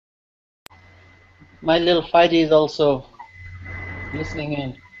My little fighty is also listening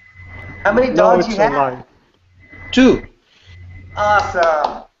in. How many No, dogs it's you have? online. 2.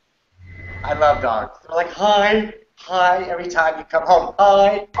 Awesome. I love dogs. They're like, hi, hi, every time you come home.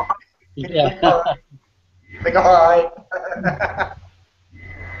 Hi. Yeah. Hi. They go, hi.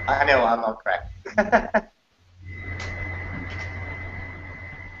 I know, I'm all correct.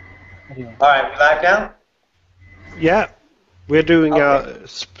 All right, we live now? Yeah, we're doing Okay. a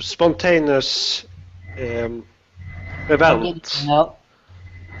spontaneous event. No.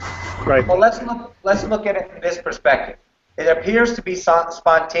 Right. Well, let's look at it from this perspective. It appears to be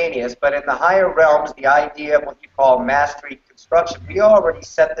spontaneous, but in the higher realms, the idea of what you call mastery construction, we already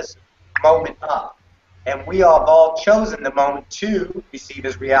set this moment up. And we have all chosen the moment to receive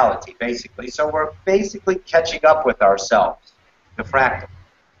as reality, basically. So we're basically catching up with ourselves, the fractal.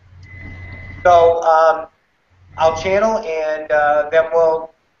 So I'll channel, and then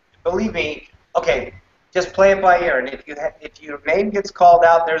we'll, believe me, okay, just play it by ear. And if your name gets called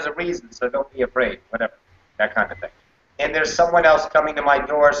out, there's a reason, so don't be afraid, whatever, that kind of thing. And there's someone else coming to my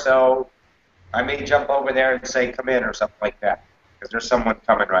door, so I may jump over there and say, come in, or something like that. Because there's someone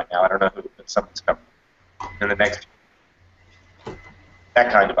coming right now. I don't know who, but someone's coming in the next.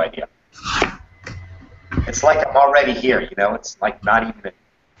 That kind of idea. It's like I'm already here, you know? It's like not even a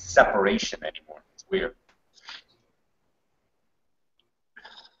separation anymore. It's weird.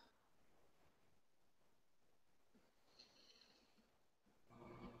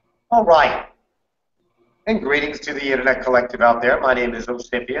 All right. And greetings to the Internet Collective out there. My name is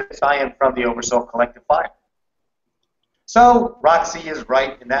𝗖𝗢𝗡𝗧𝗡𝗡𝗧. I am from the Oversoul Collective 5. So, Roxie is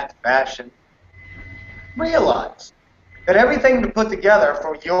right in that fashion. Realize that everything to put together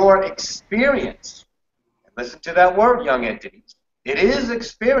for your experience, and listen to that word, young entities, it is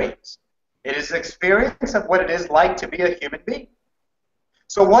experience. It is experience of what it is like to be a human being.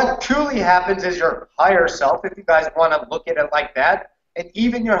 So what truly happens is your higher self, if you guys want to look at it like that, and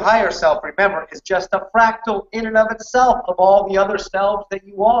even your higher self, remember, is just a fractal in and of itself of all the other selves that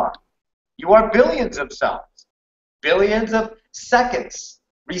you are. You are billions of selves, billions of seconds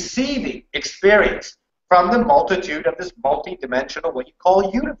receiving experience from the multitude of this multi-dimensional, what you call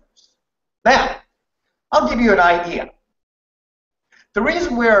universe. Now, I'll give you an idea. The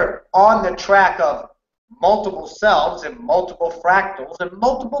reason we're on the track of multiple selves and multiple fractals and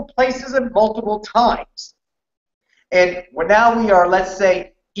multiple places and multiple times, and now we are, let's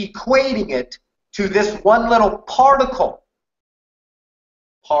say, equating it to this one little particle.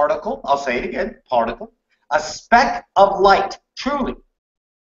 Particle, I'll say it again, particle. A speck of light, truly.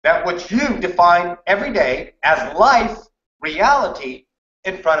 That which you define every day as life, reality,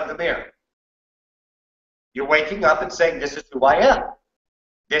 in front of the mirror. You're waking up and saying, this is who I am.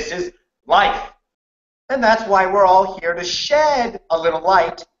 This is life. And that's why we're all here to shed a little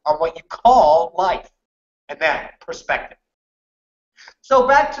light on what you call life and that perspective. So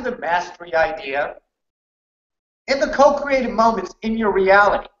back to the mastery idea. In the co-created moments in your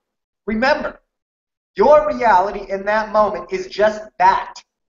reality, remember, your reality in that moment is just that.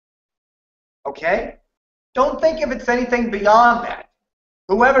 Okay? Don't think if it's anything beyond that.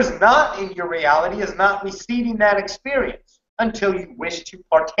 Whoever's not in your reality is not receiving that experience until you wish to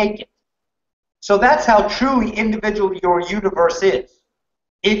partake it. So that's how truly individual your universe is.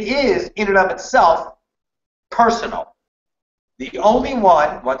 It is, in and of itself, personal. The only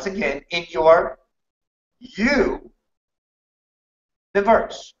one, once again, in your universe.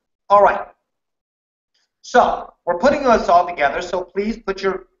 All right. So we're putting this all together, so please put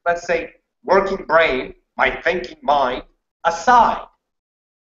your, let's say, working brain, my thinking mind, aside.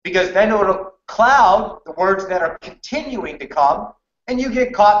 Because then it'll cloud the words that are continuing to come, and you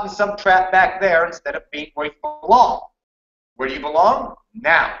get caught in some trap back there instead of being where you belong. Where do you belong?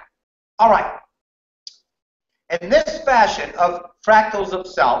 Now. All right. In this fashion of fractals of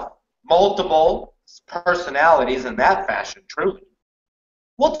self, multiple personalities in that fashion, truly,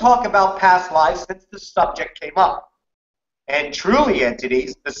 we'll talk about past lives since the subject came up. And truly,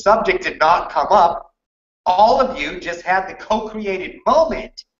 entities, the subject did not come up. All of you just had the co-created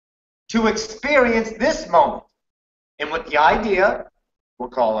moment to experience this moment. And with the idea, we'll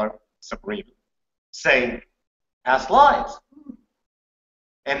call her Sabrina, saying, past lives.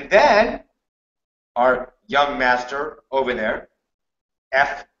 And then, our young master over there,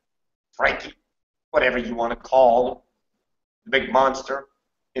 Frankie, whatever you want to call the big monster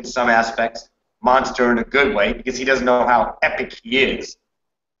in some aspects, monster in a good way, because he doesn't know how epic he is.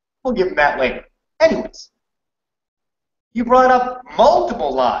 We'll give him that later. Anyways, you brought up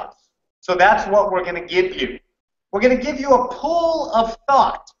multiple lives, so that's what we're going to give you. We're going to give you a pool of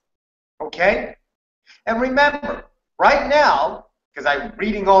thought, okay? And remember, right now, because I'm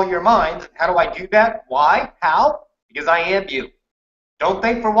reading all your minds. How do I do that? Why? How? Because I am you. Don't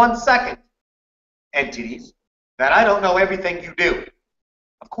think for 1 second, entities, that I don't know everything you do.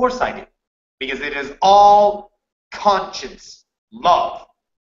 Of course I do, because it is all conscience, love.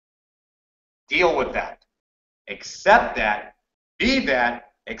 Deal with that. Accept that. Be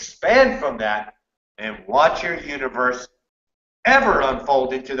that. Expand from that. And watch your universe ever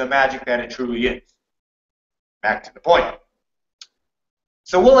unfold into the magic that it truly is. Back to the point.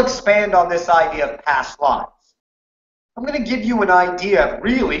 So we'll expand on this idea of past lives. I'm going to give you an idea,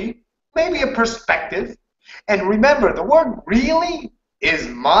 really, maybe a perspective. And remember, the word really is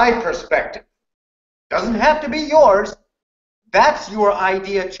my perspective. Doesn't have to be yours. That's your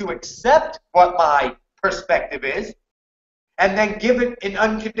idea to accept what my perspective is, and then give it an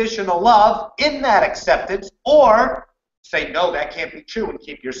unconditional love in that acceptance, or say, no, that can't be true, and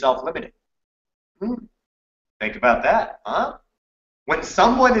keep yourself limited. Think about that, huh? When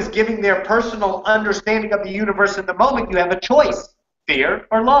someone is giving their personal understanding of the universe in the moment, you have a choice, fear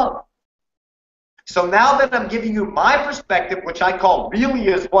or love. So now that I'm giving you my perspective, which I call really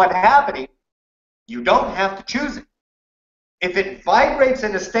is what happening, you don't have to choose it. If it vibrates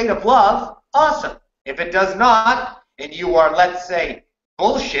in a state of love, awesome. If it does not, and you are, let's say,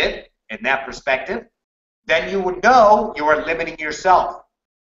 bullshit in that perspective, then you would know you are limiting yourself.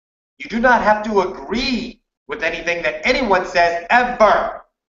 You do not have to agree with anything that anyone says ever.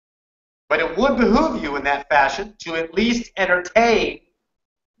 But it would behoove you in that fashion to at least entertain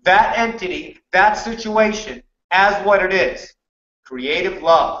that entity, that situation, as what it is. Creative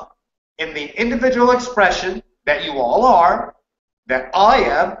love. In the individual expression that you all are, that I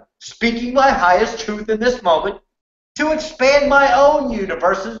am, speaking my highest truth in this moment, to expand my own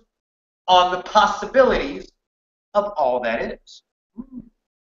universes on the possibilities of all that is.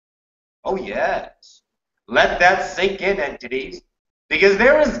 Oh yes. Let that sink in, entities, because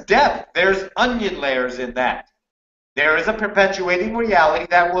there is depth, there's onion layers in that. There is a perpetuating reality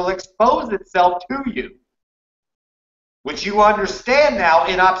that will expose itself to you, which you understand now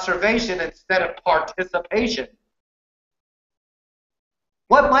in observation instead of participation.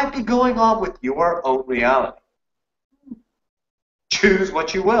 What might be going on with your own reality? Choose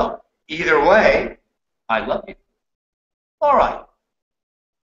what you will. Either way, I love you. All right.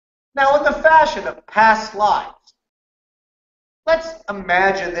 Now, in the fashion of past lives, let's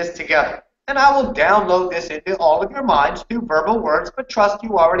imagine this together. And I will download this into all of your minds through verbal words, but trust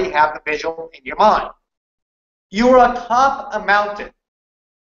you already have the visual in your mind. You are atop a mountain.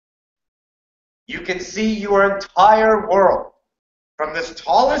 You can see your entire world from this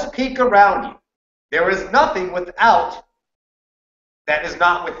tallest peak around you. There is nothing without, that is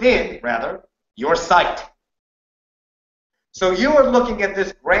not within, rather, your sight. So you are looking at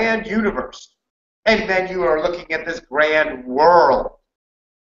this grand universe, and then you are looking at this grand world,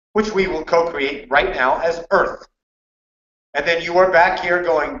 which we will co-create right now as Earth. And then you are back here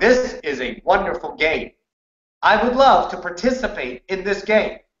going, this is a wonderful game. I would love to participate in this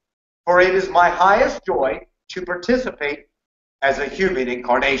game, for it is my highest joy to participate as a human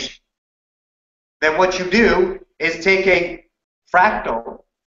incarnation. Then what you do is take a fractal,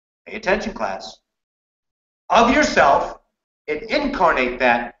 pay attention class, of yourself and incarnate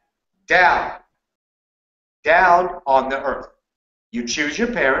that down on the earth. You choose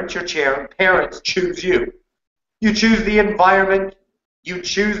your parents, your parents choose you. You choose the environment, you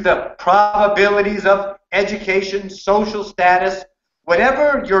choose the probabilities of education, social status,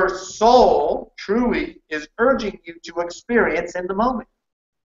 whatever your soul truly is urging you to experience in the moment.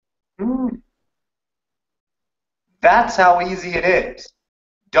 That's how easy it is.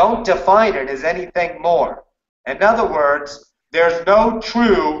 Don't define it as anything more. In other words, there's no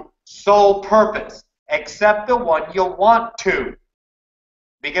true soul purpose except the one you want to.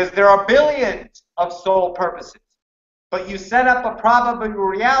 Because there are billions of soul purposes. But you set up a probable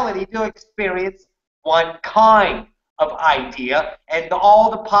reality to experience one kind of idea and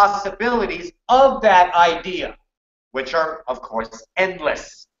all the possibilities of that idea, which are, of course,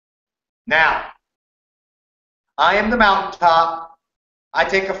 endless. Now, I am the mountaintop. I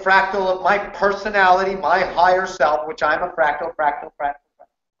take a fractal of my personality, my higher self, which I'm a fractal.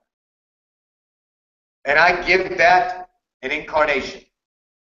 And I give that an incarnation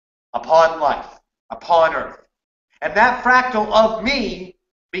upon life, upon earth. And that fractal of me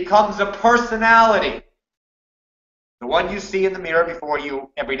becomes a personality, the one you see in the mirror before you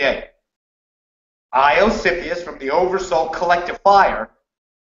every day. I, 𝗪𝗪𝗪, from the Oversoul Collective Fire,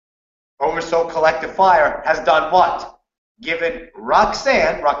 Oversoul Collective Fire has done what? Given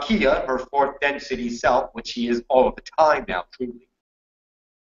Roxanne, Rakia, her fourth density self, which she is all the time now, truly,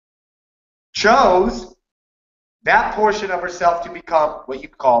 chose that portion of herself to become what you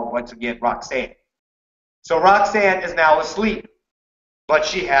call, once again, Roxanne. So Roxanne is now asleep, but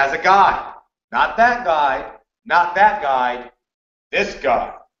she has a guide. Not that guide, not that guide, this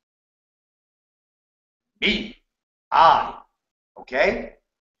guide. Me, I, okay?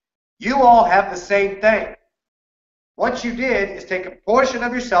 You all have the same thing. What you did is take a portion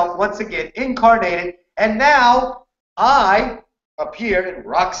of yourself, once again, incarnated, and now I appear in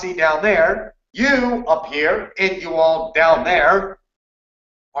Roxie down there, you up here, and you all down there,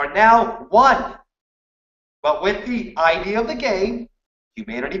 are now one. But with the idea of the game,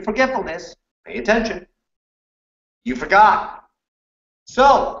 humanity forgetfulness, pay attention, you forgot.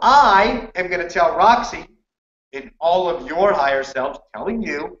 So I am going to tell Roxie and all of your higher selves, telling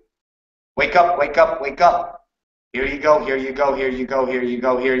you, wake up, wake up, wake up. Here you go, here you go, here you go, here you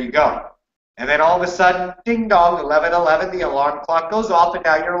go, here you go. And then all of a sudden, ding dong, 11:11, the alarm clock goes off, and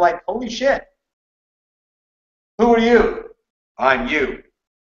now you're like, holy shit. Who are you? I'm you.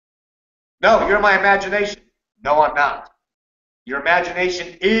 No, you're my imagination. No, I'm not. Your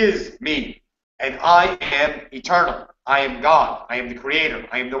imagination is me, and I am eternal. I am God. I am the creator.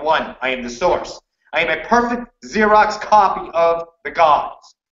 I am the one. I am the source. I am a perfect Xerox copy of the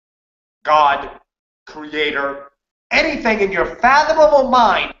gods. God, creator, anything in your fathomable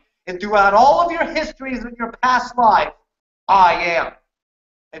mind and throughout all of your histories in your past life, I am.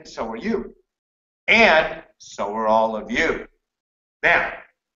 And so are you. And so are all of you. Now,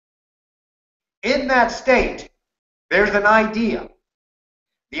 in that state, there's an idea.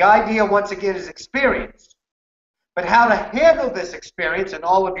 The idea, once again, is experience. But how to handle this experience in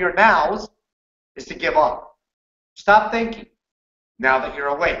all of your nows is to give up. Stop thinking now that you're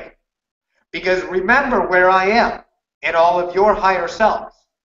awake. Because remember where I am and all of your higher selves.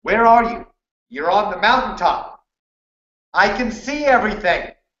 Where are you? You're on the mountaintop. I can see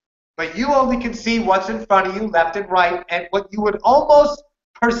everything, but you only can see what's in front of you, left and right, and what you would almost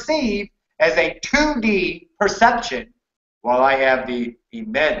perceive as a 2D perception, while I have the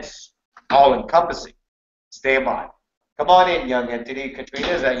immense, all-encompassing. Stand by. Come on in, young entity. Katrina,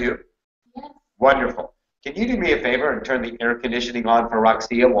 is that you? Yes. Wonderful. Can you do me a favor and turn the air conditioning on for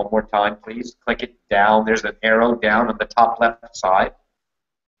Roxia one more time, please? Click it down. There's an arrow down on the top left side.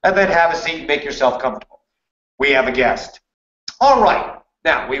 And then have a seat. Make yourself comfortable. We have a guest. All right.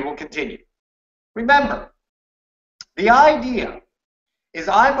 Now, we will continue. Remember, the idea is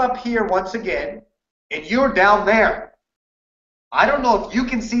I'm up here once again, and you're down there. I don't know if you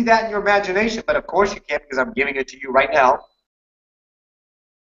can see that in your imagination, but of course you can because I'm giving it to you right now.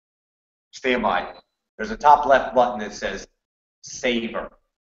 Stand by. There's a top left button that says Savor.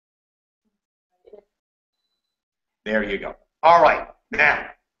 There you go. All right. Now,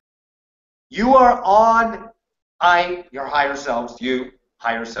 you are on, your higher selves, you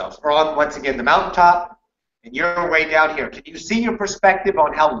higher selves, are on, once again, the mountaintop, and you're way down here. Can you see your perspective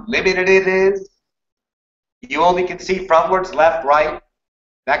on how limited it is? You only can see frontwards, left, right,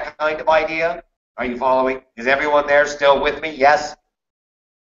 that kind of idea. Are you following? Is everyone there still with me? Yes?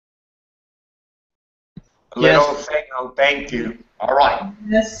 A little signal, thank you. All right.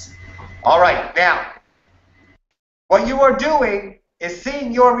 Yes. All right, now, what you are doing is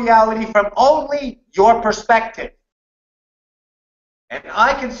seeing your reality from only your perspective. And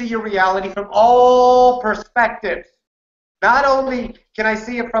I can see your reality from all perspectives. Not only can I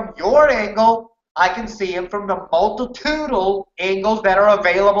see it from your angle, I can see it from the multitudinal angles that are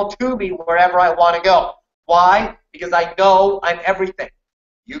available to me wherever I want to go. Why? Because I know I'm everything.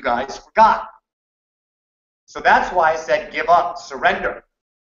 You guys forgot. So that's why I said give up, surrender.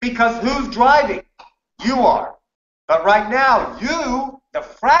 Because who's driving? You are. But right now, you, the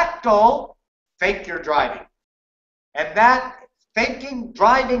fractal, think you're driving. And that thinking,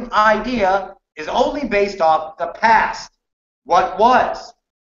 driving idea is only based off the past, what was,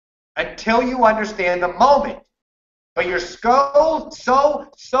 until you understand the moment. But you're so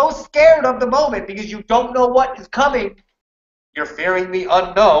scared of the moment because you don't know what is coming. You're fearing the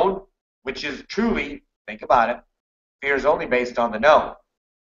unknown, which is truly, think about it, fear is only based on the known.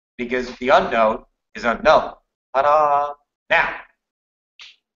 Because the unknown is unknown. Ta-da! Now,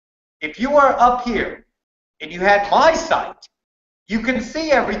 if you are up here and you had my sight, you can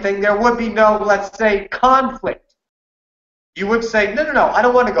see everything. There would be no, let's say, conflict. You would say, no, I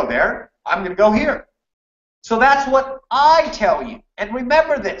don't want to go there. I'm going to go here. So that's what I tell you. And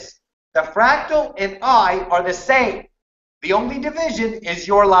remember this. The fractal and I are the same. The only division is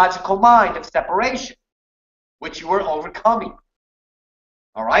your logical mind of separation, which you are overcoming.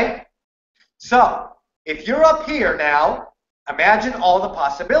 All right? So, if you're up here now, imagine all the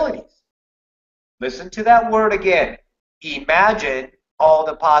possibilities. Listen to that word again. Imagine all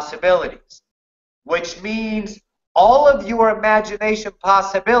the possibilities, which means all of your imagination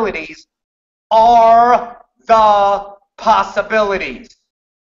possibilities are the possibilities.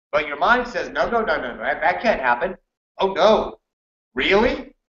 But your mind says, no, that can't happen. Oh no,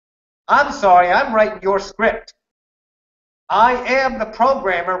 really? I'm sorry, I'm writing your script. I am the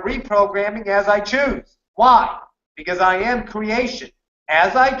programmer reprogramming as I choose. Why? Because I am creation.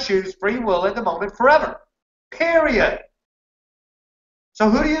 As I choose, free will in the moment forever. Period. So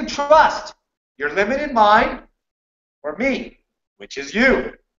who do you trust? Your limited mind or me, which is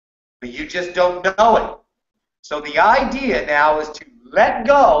you? But you just don't know it. So the idea now is to let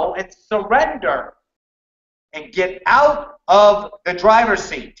go and surrender and get out of the driver's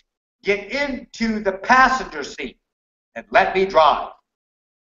seat. Get into the passenger seat and let me drive.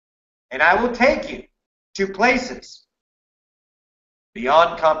 And I will take you to places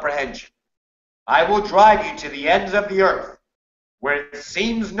beyond comprehension. I will drive you to the ends of the earth where it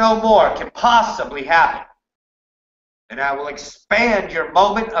seems no more can possibly happen. And I will expand your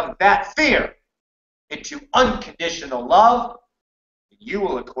moment of that fear into unconditional love. And you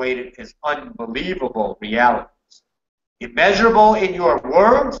will equate it as unbelievable realities. Immeasurable in your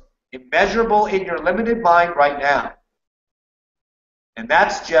words, immeasurable in your limited mind right now. And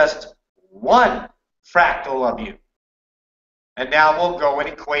that's just one fractal of you. And now we'll go and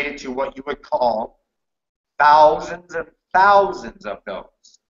equate it to what you would call thousands and thousands of those.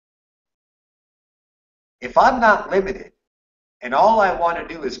 If I'm not limited, and all I want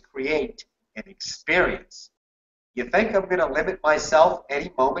to do is create an experience, you think I'm going to limit myself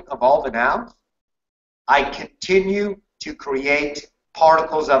any moment of all the nows? I continue to create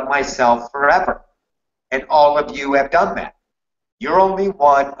particles of myself forever. And all of you have done that. You're only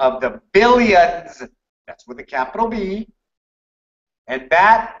one of the billions, that's with a capital B, and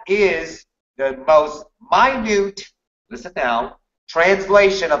that is the most minute, listen now,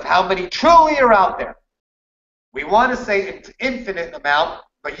 translation of how many truly are out there. We want to say it's infinite amount,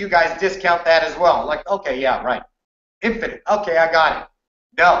 but you guys discount that as well. Like, okay, yeah, right. Infinite. Okay, I got it.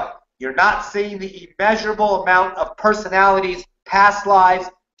 No, you're not seeing the immeasurable amount of personalities, past lives,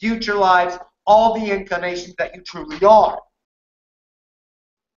 future lives, all the incarnations that you truly are.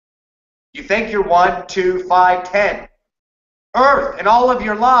 You think you're 1, 2, 5, 10. Earth and all of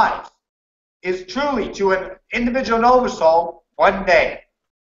your lives is truly to an individual oversoul one day.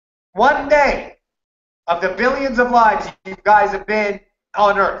 One day of the billions of lives you guys have been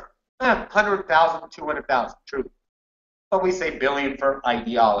on Earth. 100,000, 200,000, truly. But we say billion for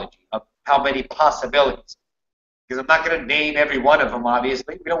ideology of how many possibilities. Because I'm not going to name every one of them,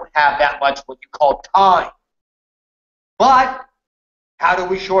 obviously. We don't have that much what you call time. But how do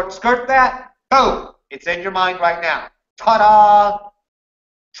we short skirt that? Boom! It's in your mind right now. Ta-da!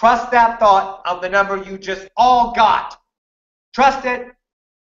 Trust that thought of the number you just all got. Trust it.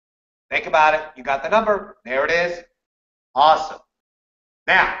 Think about it. You got the number. There it is. Awesome.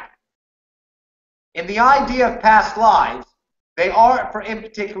 Now, in the idea of past lives, they are, for in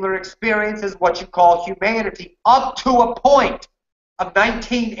particular experiences, what you call humanity, up to a point of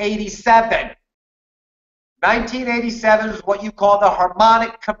 1987. 1987 is what you call the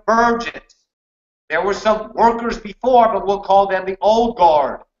harmonic convergence. There were some workers before, but we'll call them the old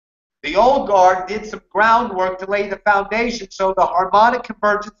guard. The old guard did some groundwork to lay the foundation so the harmonic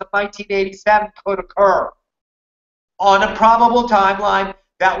convergence of 1987 could occur on a probable timeline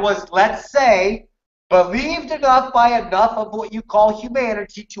that was, let's say, believed enough by enough of what you call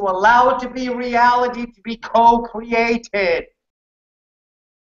humanity to allow it to be reality, to be co-created.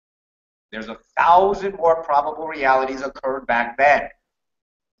 There's 1,000 more probable realities occurred back then.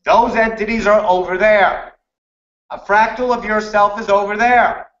 Those entities are over there. A fractal of yourself is over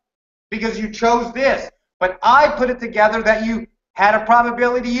there because you chose this. But I put it together that you had a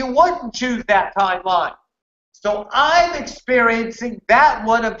probability you wouldn't choose that timeline. So I'm experiencing that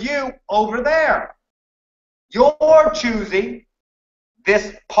one of you over there. You're choosing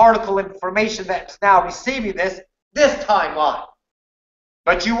this particle information that's now receiving this timeline.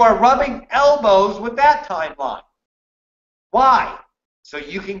 But you are rubbing elbows with that timeline. Why? So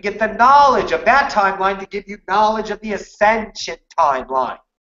you can get the knowledge of that timeline to give you knowledge of the Ascension timeline,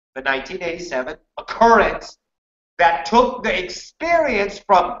 the 1987 occurrence that took the experience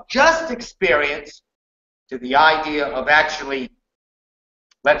from just experience to the idea of actually,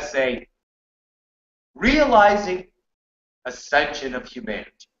 let's say, realizing ascension of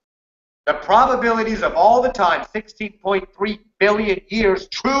humanity. The probabilities of all the time, 16.3 billion years,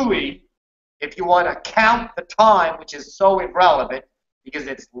 truly, if you want to count the time, which is so irrelevant because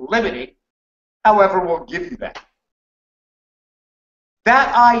it's limiting, however, we'll give you that.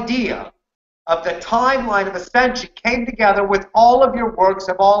 That idea of the timeline of ascension came together with all of your works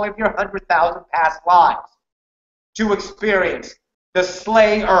of all of your 100,000 past lives. to experience the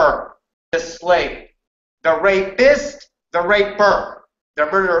slayer, the slave, the rapist, the raper, the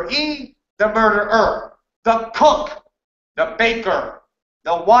murderee, the murderer, the cook, the baker,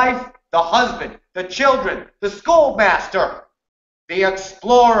 the wife, the husband, the children, the schoolmaster, the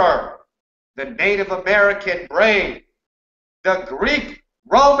explorer, the Native American brave, the Greek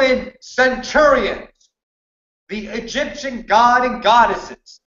Roman centurions, the Egyptian god and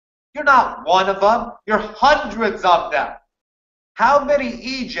goddesses. You're not one of them. You're hundreds of them. How many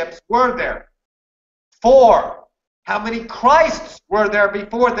Egypts were there? 4. How many Christs were there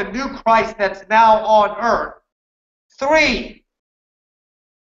before the new Christ that's now on earth? 3.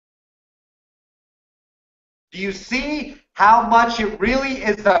 Do you see how much it really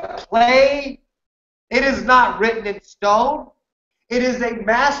is a play? It is not written in stone. It is a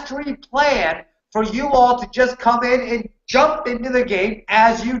mastery plan for you all to just come in and jump into the game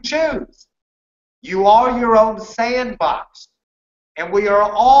as you choose. You are your own sandbox. And we are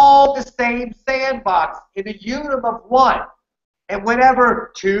all the same sandbox in a unum of one. And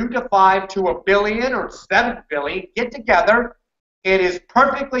whenever 2 to 5 to a billion or 7 billion get together, it is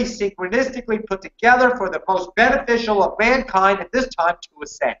perfectly synchronistically put together for the most beneficial of mankind at this time to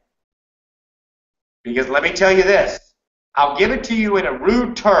ascend. Because let me tell you this, I'll give it to you in a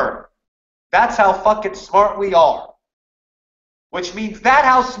rude term. That's how fucking smart we are. Which means that's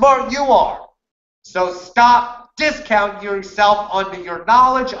how smart you are. So stop discounting yourself under your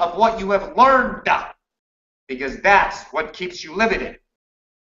knowledge of what you have learned. Because that's what keeps you limited.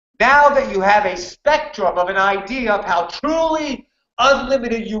 Now that you have a spectrum of an idea of how truly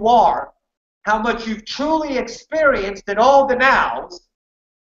unlimited you are, how much you've truly experienced in all the nows,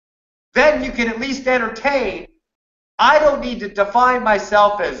 then you can at least entertain, I don't need to define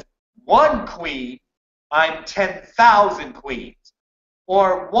myself as one queen, I'm 10,000 queens.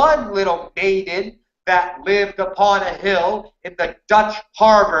 Or one little maiden that lived upon a hill in the Dutch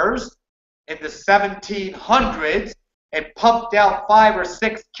harbors in the 1700s and pumped out 5 or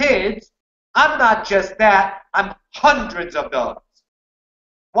 6 kids. I'm not just that, I'm hundreds of those.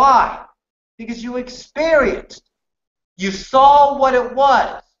 Why? Because you experienced. You saw what it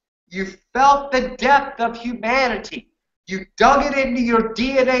was. You felt the depth of humanity. You dug it into your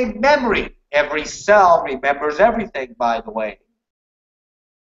DNA memory. Every cell remembers everything, by the way.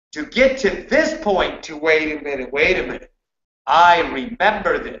 To get to this point, to wait a minute, I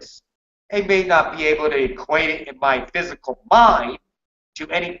remember this. I may not be able to equate it in my physical mind to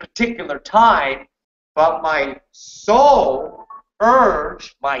any particular time, but my soul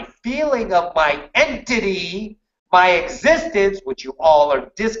urge, my feeling of my entity, my existence, which you all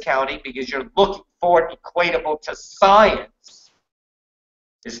are discounting because you're looking for it equatable to science,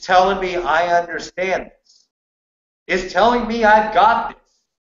 is telling me I understand this, is telling me I've got this,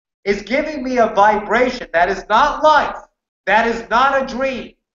 is giving me a vibration that is not life, that is not a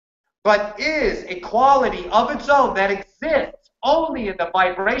dream, but is a quality of its own that exists only in the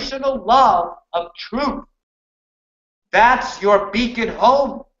vibrational love of truth. That's your beacon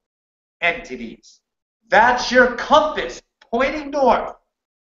home entities. That's your compass pointing north.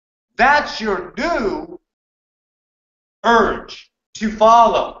 That's your new urge to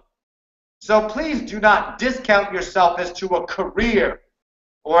follow. So please do not discount yourself as to a career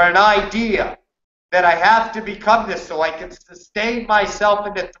or an idea that I have to become this so I can sustain myself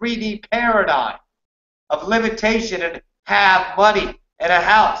in the 3D paradigm of limitation and have money and a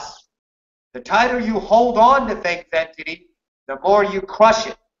house. The tighter you hold on to things, entity, the more you crush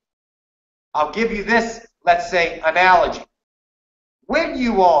it. I'll give you this, let's say, analogy. When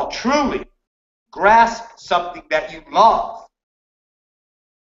you all truly grasp something that you love,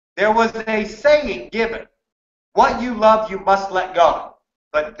 there was a saying given, what you love you must let go.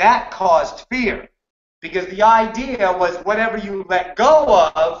 But that caused fear, because the idea was whatever you let go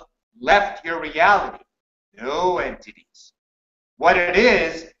of left your reality. No, entities. What it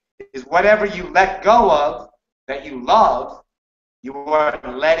is whatever you let go of that you love, you are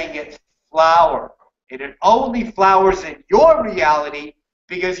letting it flower. And it only flowers in your reality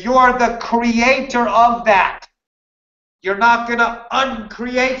because you are the creator of that. You're not going to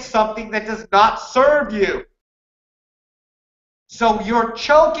uncreate something that does not serve you. So you're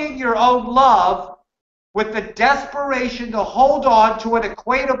choking your own love with the desperation to hold on to an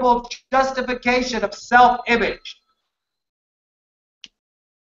equatable justification of self-image.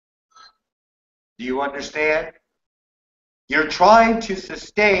 Do you understand? You're trying to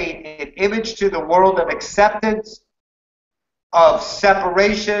sustain an image to the world of acceptance, of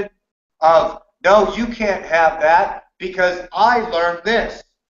separation, of, no, you can't have that because I learned this.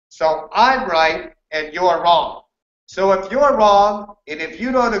 So I'm right and you're wrong. So if you're wrong and if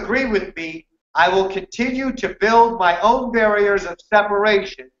you don't agree with me, I will continue to build my own barriers of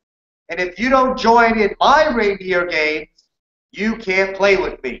separation, and if you don't join in my reindeer games, you can't play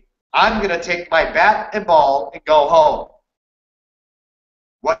with me. I'm going to take my bat and ball and go home.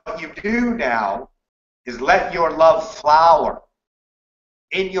 What you do now is let your love flower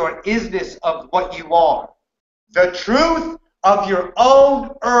in your isnness of what you are. The truth of your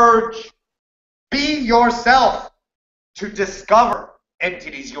own urge. Be yourself to discover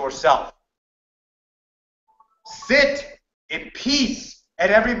entities yourself. Sit in peace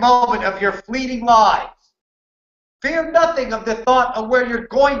at every moment of your fleeting lives. Fear nothing of the thought of where you're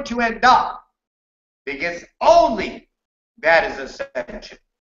going to end up, because only that is ascension.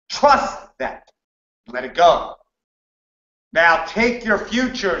 Trust that. Let it go. Now take your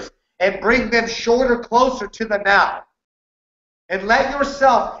futures and bring them shorter, closer to the now. And let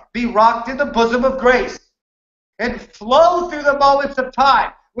yourself be rocked in the bosom of grace and flow through the moments of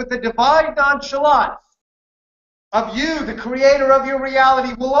time with the divine nonchalance of you, the creator of your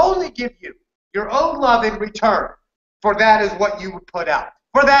reality, will only give you your own love in return. For that is what you would put out.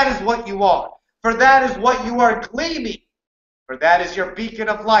 For that is what you are. For that is what you are gleaming. For that is your beacon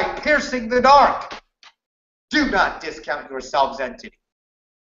of light, piercing the dark. Do not discount yourselves, entity.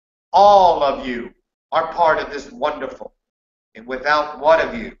 All of you are part of this wonderful. And without one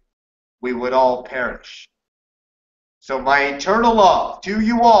of you, we would all perish. So my eternal love to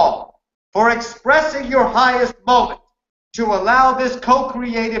you all for expressing your highest moment, to allow this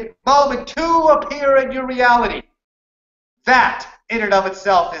co-created moment to appear in your reality. That, in and of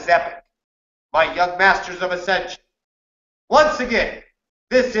itself, is epic. My young masters of ascension. Once again,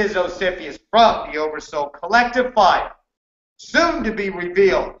 this is Osifius from the Oversoul Collective Fire, soon to be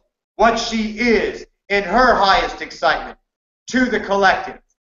revealed what she is in her highest excitement to the collective.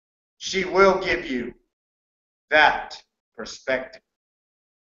 She will give you that perspective.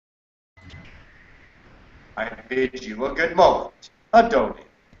 I bid you a good moment. Adone.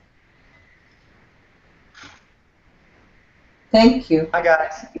 Thank you. Hi,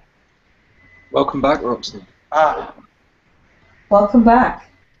 guys. Welcome back, Roxanne. Welcome back.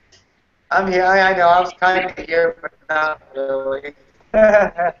 I'm here. I know. I was kind of here, but not really.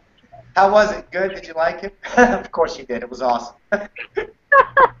 How was it? Good? Did you like it? Of course you did. It was awesome. That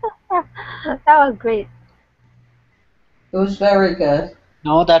was great. It was very good.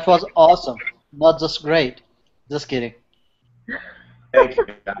 No, that was awesome. Not just great. Just kidding. Thank you,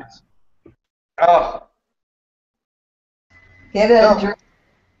 guys. Oh. Get a drink.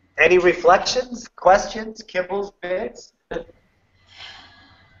 Any reflections, questions, kibbles, bits?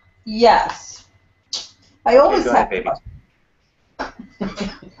 Yes. I always Go ahead, have.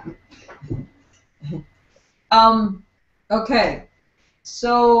 baby. Okay.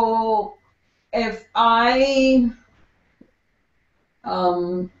 So if I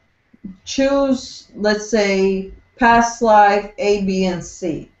choose, let's say, past life A, B, and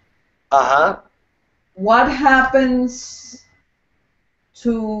C. What happens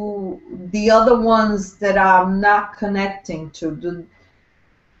to the other ones that I'm not connecting to?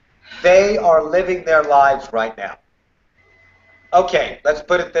 They are living their lives right now. Okay, let's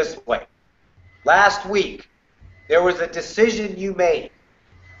put it this way. Last week, there was a decision you made.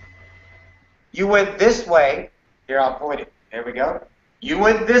 You went this way. Here, I'll point it. There we go. You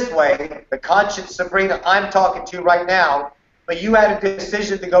went this way, the conscious Sabrina I'm talking to right now, but you had a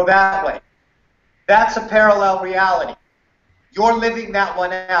decision to go that way. That's a parallel reality. You're living that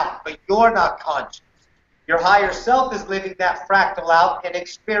one out, but you're not conscious. Your higher self is living that fractal out and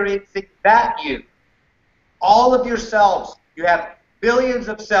experiencing that you. All of yourselves, you have billions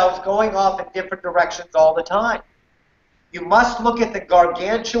of cells going off in different directions all the time. You must look at the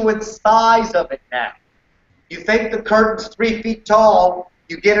gargantuan size of it now. You think the curtain's 3 feet tall,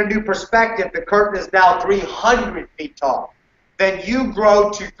 you get a new perspective, the curtain is now 300 feet tall. Then you grow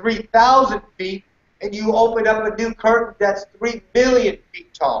to 3,000 feet, and you open up a new curtain that's 3 million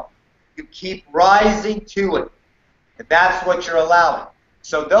feet tall. You keep rising to it, and that's what you're allowing.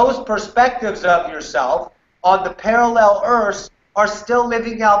 So those perspectives of yourself on the parallel Earths are still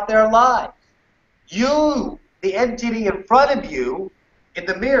living out their lives. You, the entity in front of you, in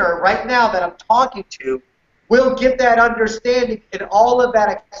the mirror right now that I'm talking to, will get that understanding and all of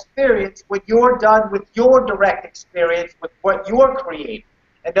that experience when you're done with your direct experience with what you're creating.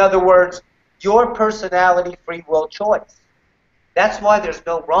 In other words, your personality, free will choice. That's why there's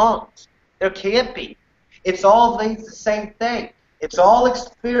no wrongs. There can't be. It's all the same thing. It's all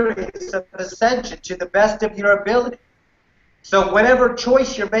experience of ascension to the best of your ability. So whatever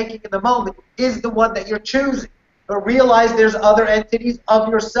choice you're making in the moment is the one that you're choosing. But realize there's other entities of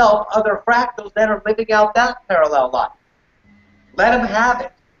yourself, other fractals that are living out that parallel life. Let them have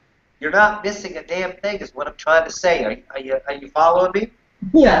it. You're not missing a damn thing is what I'm trying to say. Are you following me?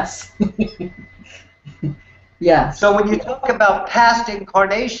 Yes. Yes. So when you talk about past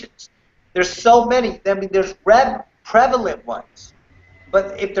incarnations, there's so many. I mean, there's prevalent ones.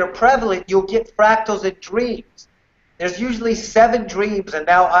 But if they're prevalent, you'll get fractals in dreams. There's usually 7 dreams, and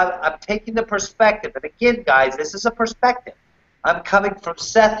now I'm taking the perspective. And again, guys, this is a perspective. I'm coming from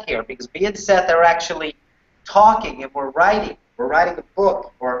Seth here, because me and Seth are actually talking, and we're writing. We're writing a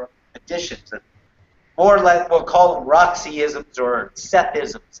book, or editions. And more or less, we'll call them Roxieisms or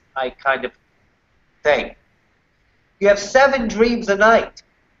Sethisms, kind of thing. You have 7 dreams a night.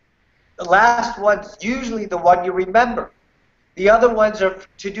 The last one's usually the one you remember. The other ones are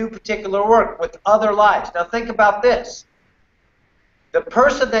to do particular work with other lives. Now think about this. The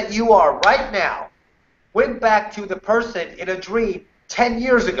person that you are right now went back to the person in a dream 10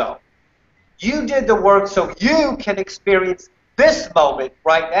 years ago. You did the work so you can experience this moment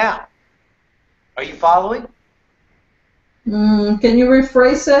right now. Are you following? Can you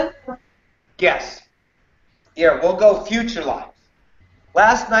rephrase it? Yes. Here, we'll go future lives.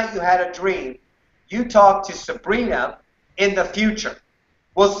 Last night you had a dream. You talked to Sabrina in the future.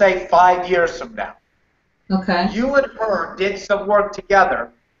 We'll say 5 years from now. Okay. You and her did some work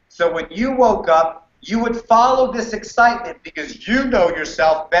together. So when you woke up, you would follow this excitement because you know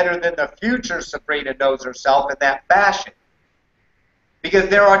yourself better than the future Sabrina knows herself in that fashion. Because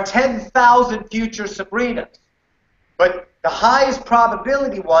there are 10,000 future Sabrinas. But the highest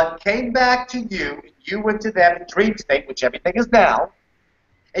probability one came back to you, and you went to them in dream state, which everything is now,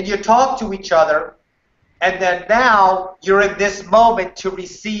 and you talked to each other, and then now you're in this moment to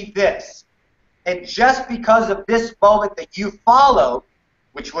receive this. And just because of this moment that you followed,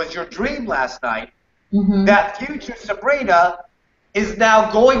 which was your dream last night, that future Sabrina is now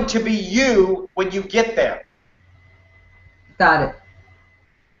going to be you when you get there. Got it.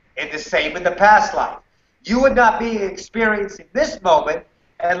 And the same in the past life. You would not be experiencing this moment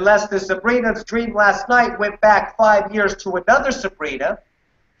unless the Sabrina's dream last night went back 5 years to another Sabrina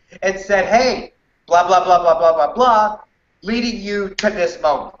and said, hey, blah, blah, blah, blah, blah, blah, blah, leading you to this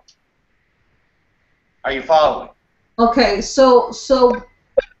moment. Are you following? Okay, so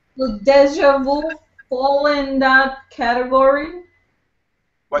would deja vu fall in that category?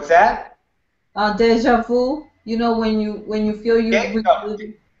 What's that? Deja vu. You know, when you feel you.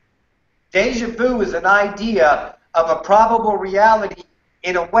 Deja vu is an idea of a probable reality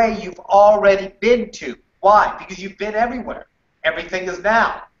in a way you've already been to. Why? Because you've been everywhere. Everything is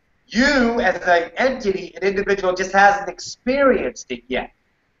now. You, as an entity, an individual, just hasn't experienced it yet.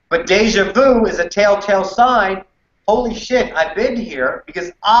 But deja vu is a telltale sign. Holy shit, I've been here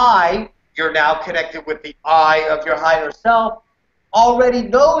because you're now connected with the I of your higher self, already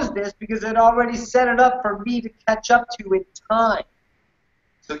knows this because it already set it up for me to catch up to in time.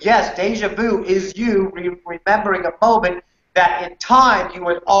 So yes, deja vu is you remembering a moment that in time you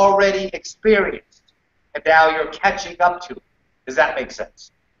had already experienced, and now you're catching up to it. Does that make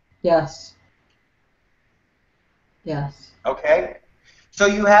sense? Yes. Yes. Okay. So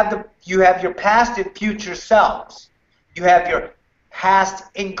you have your past and future selves. You have your past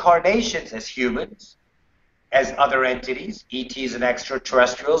incarnations as humans, as other entities, ETs and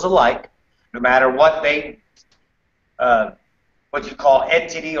extraterrestrials alike, no matter what they what you call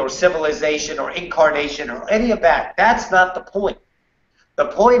entity or civilization or incarnation or any of that. That's not the point. The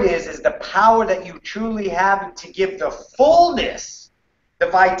point is the power that you truly have to give the fullness, the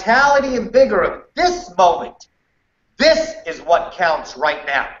vitality and vigor of this moment. This is what counts right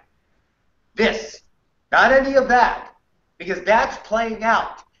now. This. Not any of that. Because that's playing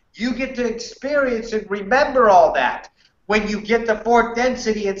out. You get to experience and remember all that. When you get the fourth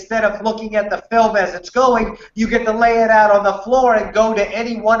density, instead of looking at the film as it's going, you get to lay it out on the floor and go to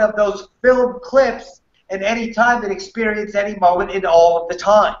any one of those film clips at any time and experience any moment in all of the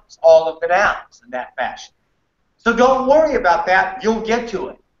times, all of the nows in that fashion. So don't worry about that. You'll get to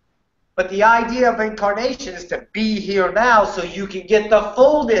it. But the idea of incarnation is to be here now so you can get the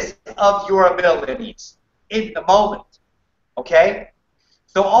fullness of your abilities in the moment. Okay?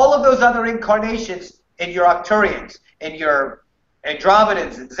 So all of those other incarnations in your Arcturians, in your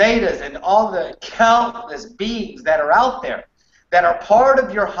Andromedans and Zetas and all the countless beings that are out there that are part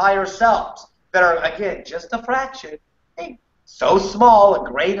of your higher selves, that are, again, just a fraction, so small, a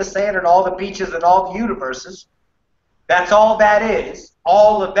grain of sand in all the beaches and all the universes. That's all that is.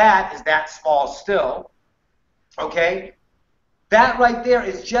 All of that is that small still. Okay? That right there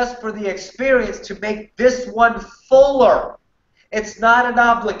is just for the experience to make this one fuller. It's not an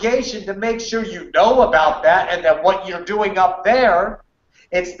obligation to make sure you know about that and that what you're doing up there.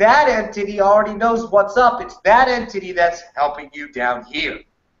 It's that entity already knows what's up. It's that entity that's helping you down here.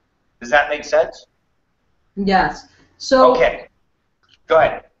 Does that make sense? Yes. So Okay. Go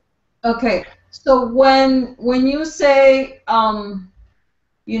ahead. okay. So when you say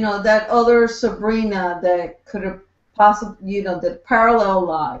you know, that other Sabrina that could have possibly, you know, that parallel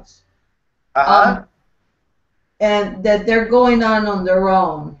lives, Uh-huh. and that they're going on their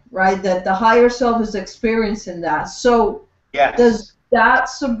own, right? That the higher self is experiencing that. So Yes. does that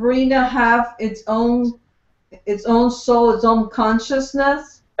Sabrina have its own soul, its own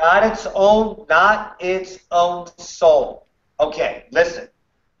consciousness? Not its own soul. Okay, listen.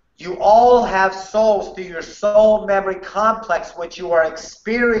 You all have souls through your soul memory complex, which you are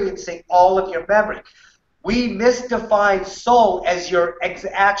experiencing all of your memory. We misdefine soul as your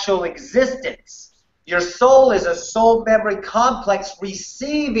actual existence. Your soul is a soul memory complex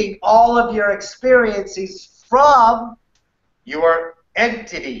receiving all of your experiences from your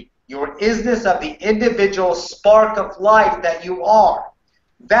entity, your isness of the individual spark of life that you are.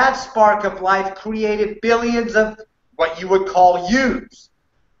 That spark of life created billions of what you would call yous.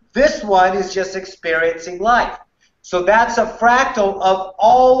 This one is just experiencing life. So that's a fractal of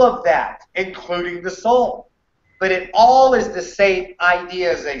all of that, including the soul. But it all is the same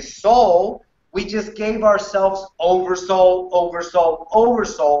idea as a soul. We just gave ourselves oversoul, oversoul,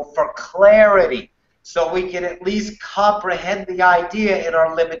 oversoul for clarity, so we can at least comprehend the idea in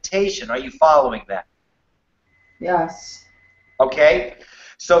our limitation. Are you following that? Yes. Okay?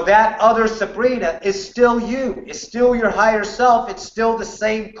 So that other Sabrina is still you. It's still your higher self. It's still the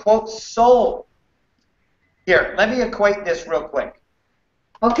same, quote, soul. Here, let me equate this real quick.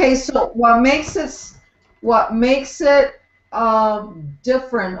 Okay, so what makes it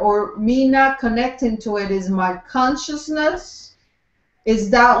different, or me not connecting to it, is my consciousness?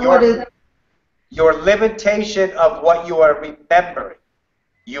 Is that what it? Your limitation of what you are remembering.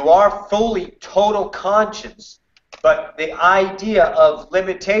 You are fully total conscious, but the idea of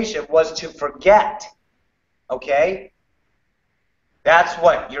limitation was to forget. Okay? That's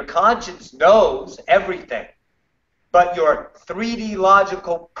what your conscience knows everything. But your 3D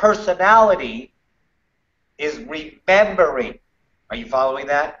logical personality is remembering. Are you following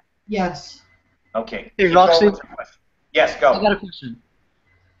that? Yes. Okay. Hey, Keep going Roxie, with your question. Yes, go. I got a question.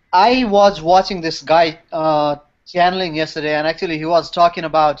 I was watching this guy channeling yesterday, and actually he was talking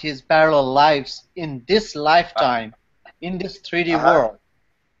about his parallel lives in this lifetime, in this 3D world.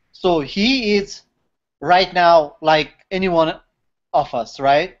 So he is right now like any one of us,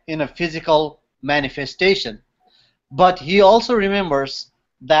 right, in a physical manifestation. But he also remembers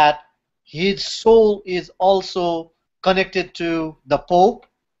that his soul is also connected to the Pope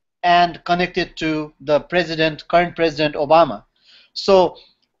and connected to the current President Obama. So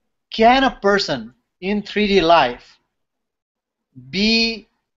can a person in 3D life be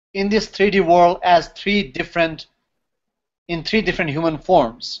in this 3D world as three different human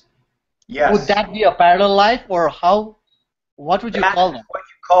forms? Yes. Would that be a parallel life, or how? What would you call that? What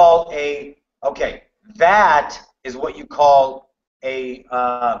you call a, okay, that is what you call a,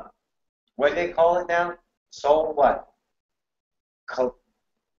 what do they call it now? Soul what?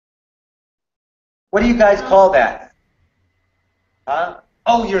 What do you guys call that? Huh?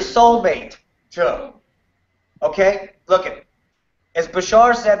 Oh, your soulmate, too. Okay, look at it. As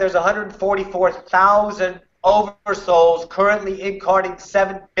Bashar said, there's 144,000 oversouls currently incarnating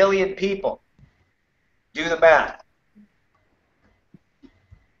 7 billion people. Do the math.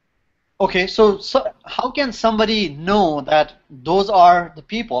 Okay, so how can somebody know that those are the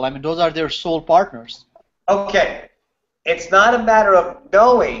people? I mean, those are their soul partners. Okay, it's not a matter of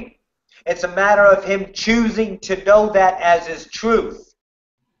knowing. It's a matter of him choosing to know that as his truth.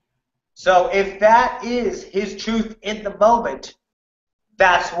 So if that is his truth in the moment,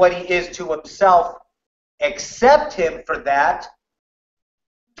 that's what he is to himself. Accept him for that.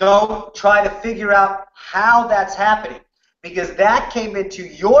 Don't try to figure out how that's happening, because that came into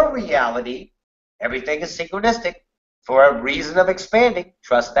your reality. Everything is synchronistic for a reason of expanding.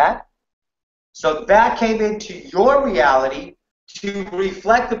 Trust that. So that came into your reality to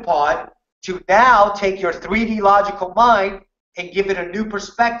reflect upon, to now take your 3D logical mind and give it a new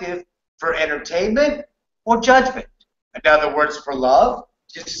perspective for entertainment or judgment. In other words, for love,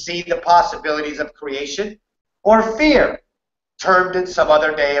 to see the possibilities of creation, or fear, termed in some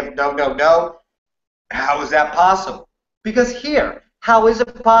other day of no, no, no. How is that possible? Because here, how is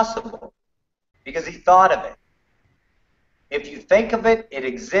it possible? Because he thought of it. If you think of it, it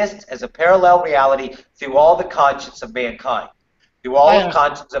exists as a parallel reality through all the conscience of mankind, through all the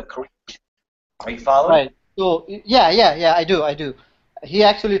conscience of creation. Are you following? Right. So yeah, I do. He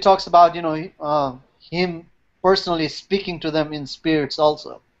actually talks about, you know, him personally speaking to them in spirits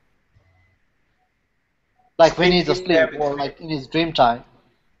also, like when he's asleep or like in his dream time.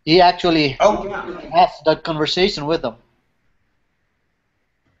 He actually Oh, yeah. has that conversation with them.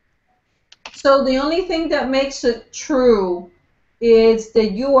 So the only thing that makes it true is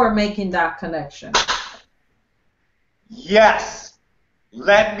that you are making that connection. Yes.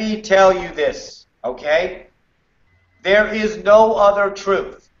 Let me tell you this, okay? There is no other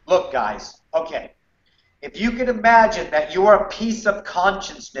truth. Look, guys, okay. If you can imagine that you are a piece of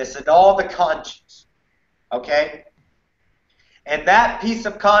consciousness and all the conscience, okay? And that piece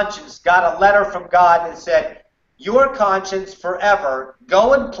of conscience got a letter from God that said, your conscience forever,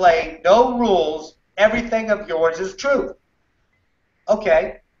 go and play, no rules, everything of yours is truth.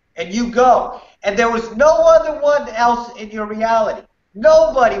 Okay, and you go. And there was no other one else in your reality.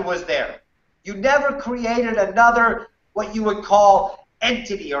 Nobody was there. You never created another, what you would call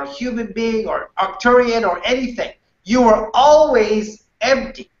entity or human being or Arcturian or anything. You were always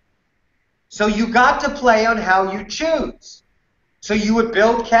empty. So you got to play on how you choose. So you would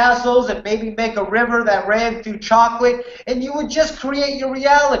build castles and maybe make a river that ran through chocolate, and you would just create your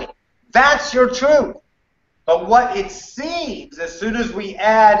reality. That's your truth. But what it seems, as soon as we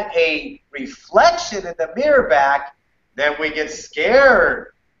add a reflection in the mirror back, then we get scared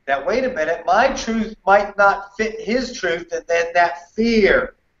that, wait a minute, my truth might not fit his truth, and then that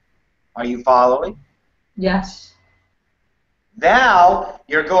fear. Are you following? Yes. Now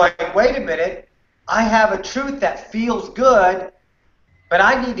you're going, wait a minute, I have a truth that feels good, but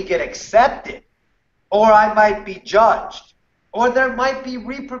I need to get accepted, or I might be judged, or there might be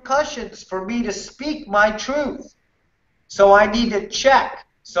repercussions for me to speak my truth. So I need to check.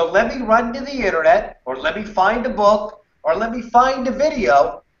 So let me run to the internet, or let me find a book, or let me find a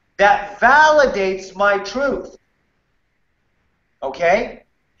video that validates my truth. Okay?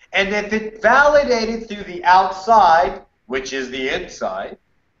 And if it validated through the outside, which is the inside,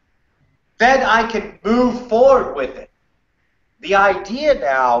 then I can move forward with it. The idea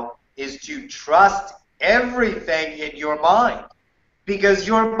now is to trust everything in your mind, because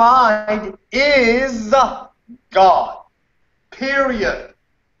your mind is God. Period.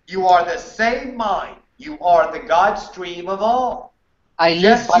 You are the same mind. You are the God stream of all. I live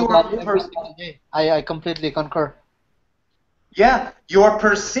Just by your that every single day. I completely concur. Yeah, your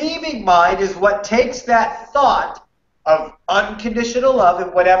perceiving mind is what takes that thought of unconditional love in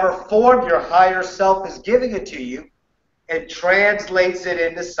whatever form your higher self is giving it to you, and translates it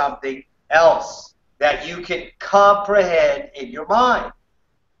into something else that you can comprehend in your mind.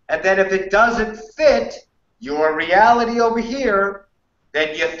 And then if it doesn't fit your reality over here,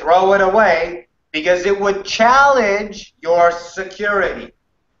 then you throw it away, because it would challenge your security,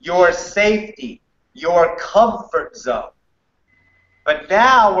 your safety, your comfort zone. But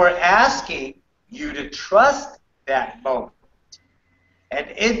now we're asking you to trust that moment. And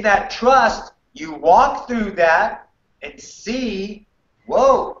in that trust, you walk through that and see,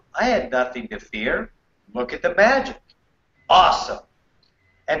 whoa, I had nothing to fear. Look at the magic. Awesome.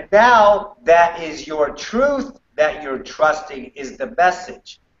 And now that is your truth that you're trusting is the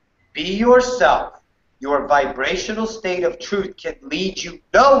message. Be yourself. Your vibrational state of truth can lead you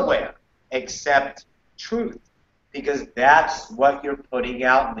nowhere except truth, because that's what you're putting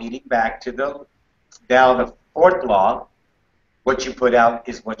out, leading back to the fourth law. What you put out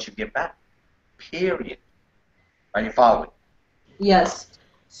is what you get back. Period. Are you following? Yes.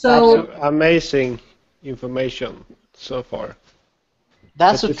 So Amazing information so far.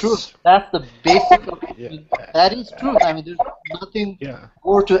 That's But the it's- truth. That's the basic of it. Yeah. That is truth. I mean, there's nothing Yeah.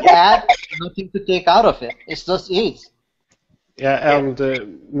 more to add, nothing to take out of it. It just is. Yeah, and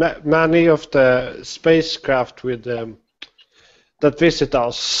many of the spacecraft with that visit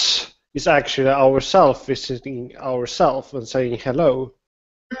us is actually ourselves visiting ourselves and saying hello,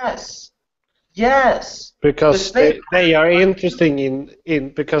 Yes. Yes. because they are interested in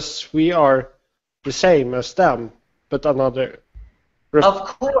because we are the same as them, but another Of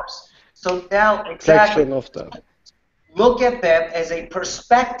course. So now, exactly. reflection of them. Look at them as a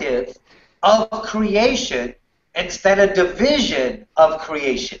perspective of creation instead of division of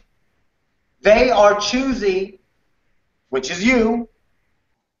creation. They are choosing, which is you,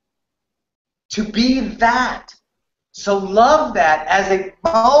 to be that. So love that as a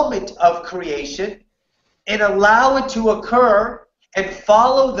moment of creation and allow it to occur, and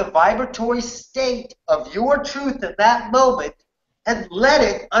follow the vibratory state of your truth in that moment and let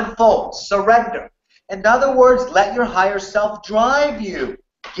it unfold. Surrender. In other words, let your higher self drive you.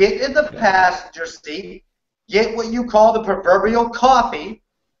 Get in the passenger seat, get what you call the proverbial coffee,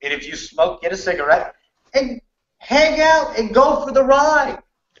 and if you smoke, get a cigarette, and hang out and go for the ride.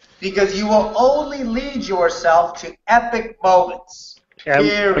 Because you will only lead yourself to epic moments.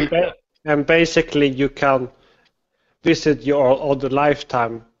 Period. And basically you can visit your other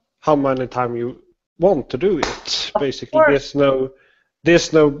lifetime how many times you want to do it. Basically, there's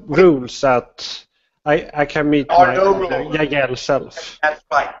no rules that I can meet my Yahyel self. That's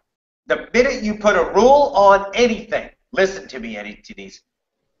right. The minute you put a rule on anything, listen to me, entities.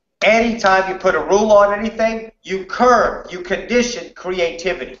 Anytime you put a rule on anything, you curb, you condition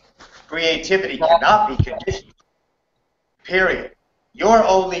creativity. Creativity cannot be conditioned. Period. You're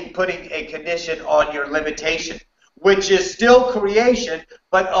only putting a condition on your limitation, which is still creation,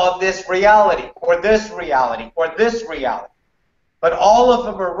 but on this reality, or this reality, or this reality. But all of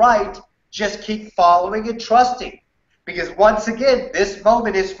them are right. Just keep following and trusting. Because once again, this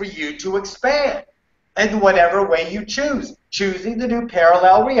moment is for you to expand in whatever way you choose. Choosing the new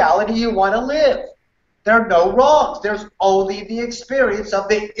parallel reality you want to live. There are no wrongs. There's only the experience of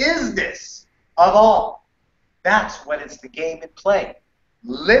the isness of all. That's when it's the game in play.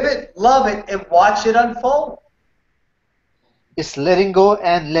 Live it, love it, and watch it unfold. It's letting go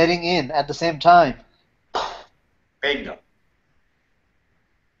and letting in at the same time. Bingo.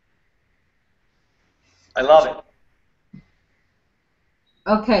 I love it.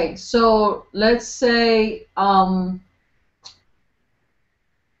 Okay, so let's say an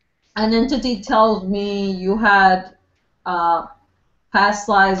entity tells me you had past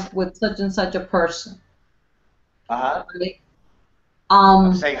lives with such and such a person. Uh-huh. Right?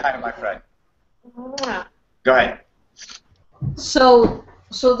 I'm saying hi to my friend. Go ahead. So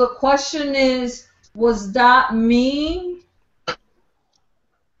the question is, was that me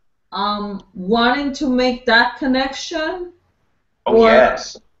wanting to make that connection? Oh,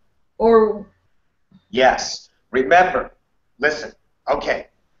 yes. Or yes. Remember, listen, okay.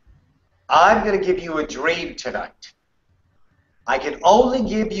 I'm going to give you a dream tonight. I can only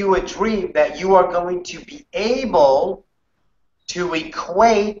give you a dream that you are going to be able to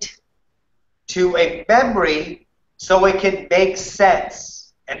equate to a memory so it can make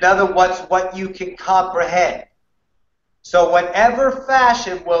sense. In other words, what you can comprehend. So whatever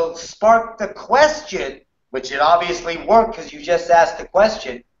fashion will spark the question, which it obviously worked because you just asked the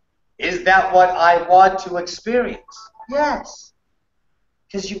question, is that what I want to experience? Yes.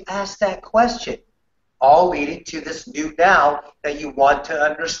 Because you asked that question, all leading to this new now that you want to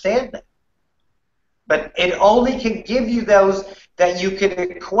understand it. But it only can give you those that you can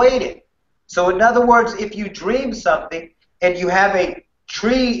equate it. So in other words, if you dream something and you have a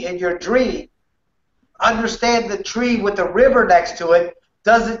tree in your dream, understand the tree with a river next to it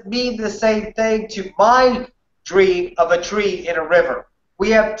doesn't mean the same thing to my dream of a tree in a river.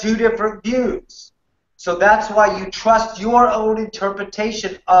 We have two different views. So that's why you trust your own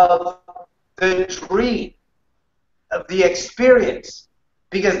interpretation of the dream, of the experience,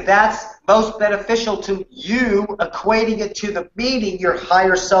 because that's most beneficial to you, equating it to the meaning your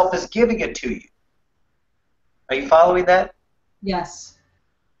higher self is giving it to you. Are you following that? yes.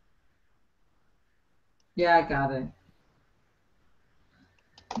 Yeah, I got it.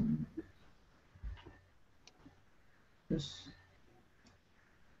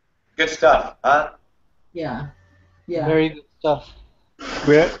 Good stuff, huh? Yeah. Yeah. Very good stuff.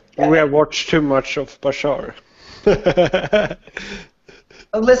 We have watched too much of Bashar.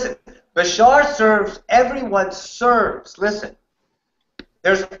 Listen, Bashar serves, everyone serves. Listen,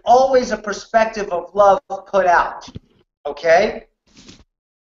 there's always a perspective of love put out, okay?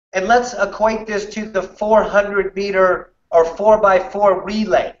 And let's equate this to the 400-meter or 4x4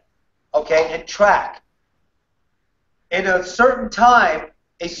 relay, okay, and track. In a certain time,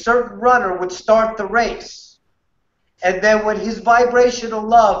 a certain runner would start the race. And then when his vibrational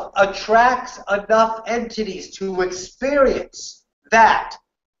love attracts enough entities to experience that,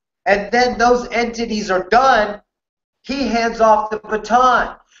 and then those entities are done, he hands off the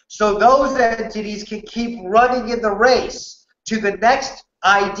baton. So those entities can keep running in the race to the next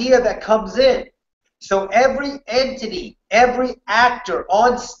idea that comes in. So every entity, every actor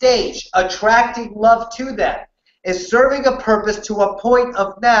on stage attracting love to them is serving a purpose to a point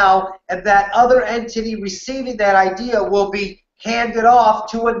of now, and that other entity receiving that idea will be handed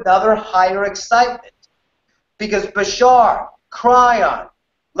off to another higher excitement. Because Bashar, Cryon,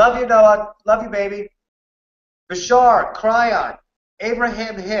 love you Noah, love you baby, Bashar, Cryon,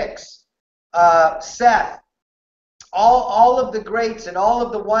 Abraham Hicks, Seth, all of the greats and all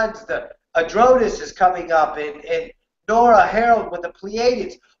of the ones, the Adronis is coming up, and Nora, Harold with the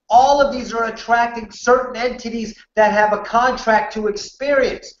Pleiadians. All of these are attracting certain entities that have a contract to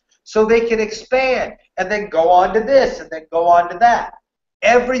experience so they can expand and then go on to this and then go on to that.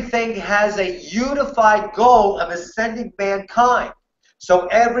 Everything has a unified goal of ascending mankind. So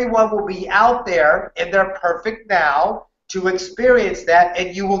everyone will be out there in their perfect now to experience that,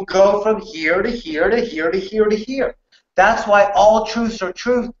 and you will go from here to here to here to here to here. That's why all truths are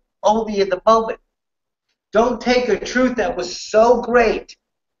truth only in the moment. Don't take a truth that was so great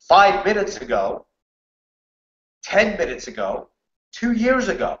 5 minutes ago, 10 minutes ago, 2 years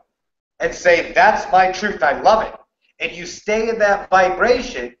ago, and say, that's my truth, I love it. And you stay in that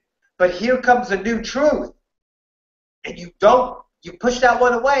vibration, but here comes a new truth. And you push that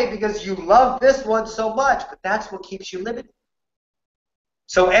one away because you love this one so much, but that's what keeps you limited.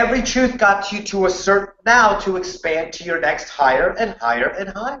 So every truth got you to a certain now to expand to your next higher and higher and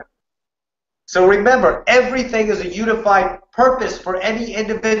higher. So remember, everything is a unified purpose for any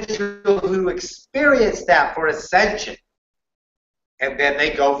individual who experienced that for ascension. And then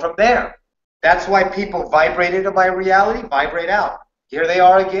they go from there. That's why people vibrate into my reality, vibrate out. Here they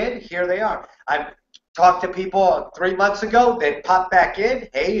are again, here they are. I've talked to people 3 months ago, they pop back in,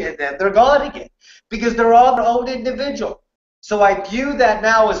 hey, and then they're gone again. Because they're all their own individual. So I view that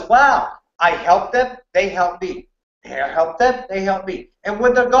now as, wow, I help them, they help me. I help them, they help me. And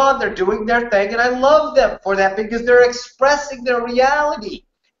when they're gone, they're doing their thing, and I love them for that because they're expressing their reality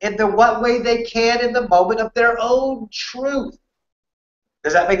in the what way they can in the moment of their own truth.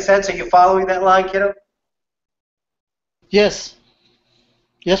 Does that make sense? Are you following that line, kiddo? Yes.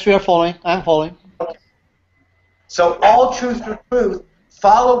 Yes, we are following. I'm following. So all truth are truth.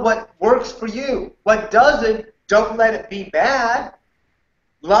 Follow what works for you. What doesn't, don't let it be bad.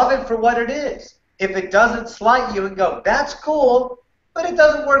 Love it for what it is. If it doesn't slight you and go, that's cool, but it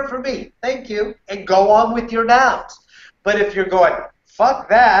doesn't work for me. Thank you. And go on with your nows. But if you're going, fuck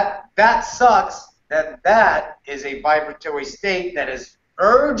that, that sucks, then that is a vibratory state that is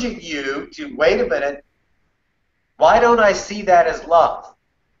urging you to, wait a minute, why don't I see that as love?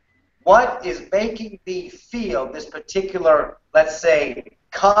 What is making me feel this particular, let's say,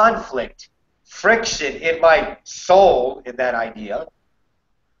 conflict, friction in my soul, in that idea,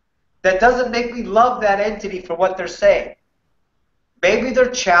 that doesn't make me love that entity for what they're saying? Maybe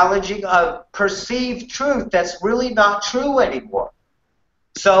they're challenging a perceived truth that's really not true anymore.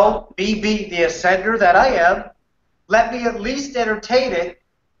 So, me being the ascender that I am, let me at least entertain it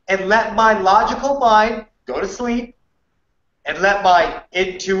and let my logical mind go to sleep and let my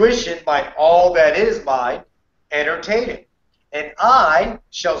intuition, my all that is mine, entertain it. And I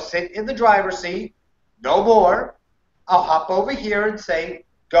shall sit in the driver's seat, no more. I'll hop over here and say,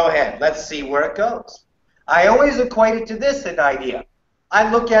 go ahead, let's see where it goes. I always equate it to this an idea. I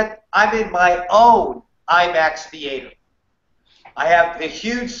look at, I'm in my own IMAX theater. I have the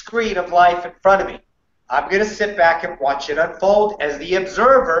huge screen of life in front of me. I'm going to sit back and watch it unfold as the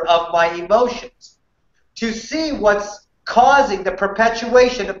observer of my emotions to see what's causing the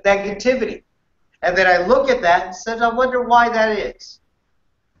perpetuation of negativity. And then I look at that and say, I wonder why that is.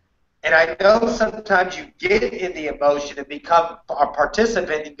 And I know sometimes you get in the emotion and become a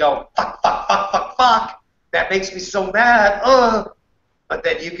participant and go, fuck, fuck, fuck, fuck, fuck. That makes me so mad. But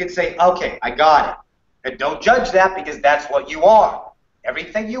then you can say, okay, I got it. And don't judge that because that's what you are.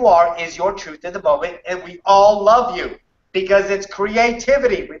 Everything you are is your truth in the moment, and we all love you because it's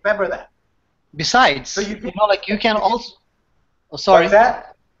creativity. Remember that. Besides, So you know, like you can also. Oh, sorry. What's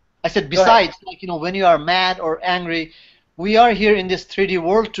that? I said besides, like, you know, when you are mad or angry, we are here in this 3D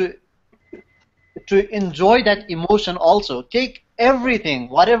world to enjoy that emotion also. Take everything,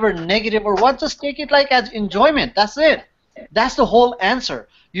 whatever negative or what, just take it like as enjoyment. That's it. That's the whole answer.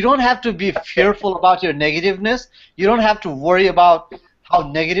 You don't have to be fearful about your negativeness. You don't have to worry about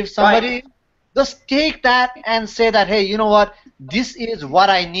how negative somebody is. Just take that and say that, hey, you know what? This is what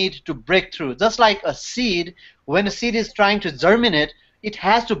I need to break through. Just like a seed, when a seed is trying to germinate, it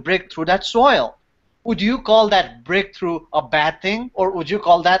has to break through that soil. Would you call that breakthrough a bad thing, or would you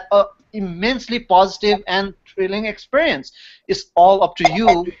call that a immensely positive and thrilling experience? It's all up to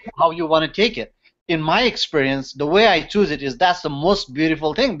you how you want to take it. In my experience, the way I choose it is that's the most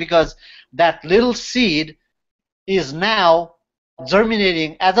beautiful thing, because that little seed is now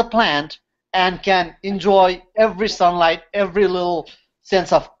germinating as a plant and can enjoy every sunlight, every little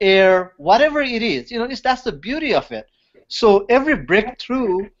sense of air, whatever it is. You know, that's the beauty of it. So every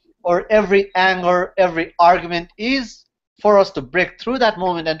breakthrough or every anger, every argument is for us to break through that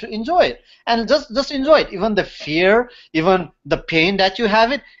moment and to enjoy it. And just enjoy it. Even the fear, even the pain that you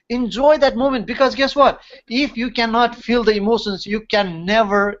have it, enjoy that moment, because guess what? If you cannot feel the emotions, you can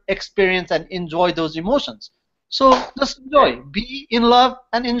never experience and enjoy those emotions. So just enjoy. Be in love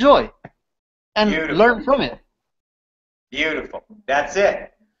and enjoy. And Beautiful. Learn from it. Beautiful. That's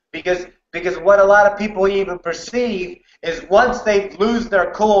it. Because what a lot of people even perceive is once they lose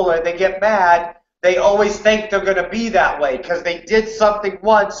their cool or they get mad, they always think they're going to be that way because they did something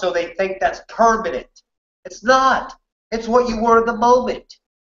once, so they think that's permanent. It's not. It's what you were in the moment.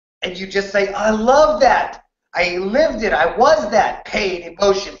 And you just say, I love that. I lived it. I was that pain,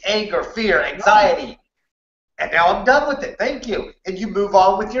 emotion, anger, fear, anxiety. And now I'm done with it. Thank you. And you move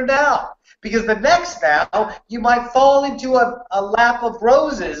on with your now. Because the next now, you might fall into a lap of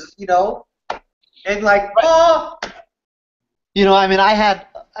roses, you know, and like, oh. You know, I mean,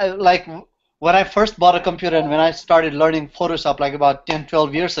 like, when I first bought a computer and when I started learning Photoshop, like about 10,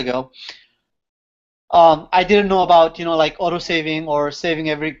 12 years ago, I didn't know about, you know, like auto-saving or saving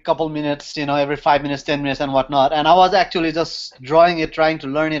every couple minutes, you know, every 5 minutes, 10 minutes and whatnot. And I was actually just drawing it, trying to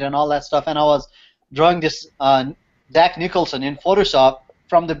learn it and all that stuff. And I was drawing this Jack Nicholson in Photoshop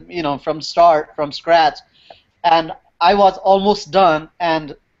from the, you know, from scratch. And I was almost done,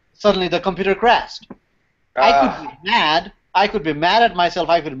 and suddenly the computer crashed. I could be mad. I could be mad at myself.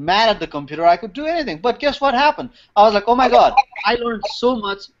 I could be mad at the computer. I could do anything. But guess what happened? I was like, oh my God, I learned so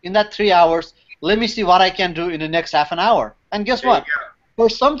much in that 3 hours. Let me see what I can do in the next half an hour. And guess what? For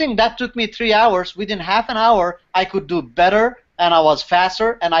something that took me 3 hours, within half an hour, I could do better, and I was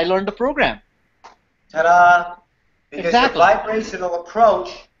faster, and I learned the program. Ta-da! Because exactly. Your vibrational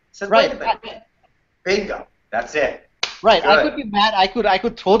approach says, right. Wait a minute. Bingo. That's it. Right. Good. I could be mad. I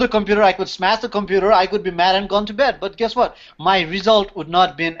could throw the computer. I could smash the computer. I could be mad and gone to bed. But guess what? My result would not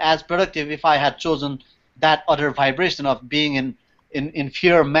have been as productive if I had chosen that other vibration of being in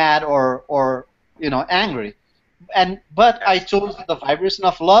fear, mad, or you know, angry. But I chose the vibration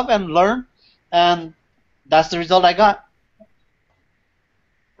of love and learn, and that's the result I got.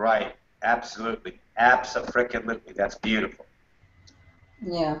 Right. Absolutely. Abso-freaking-lutely. That's beautiful.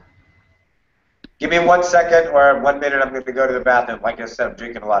 Yeah. Give me 1 second or 1 minute. I'm going to go to the bathroom. Like I said, I'm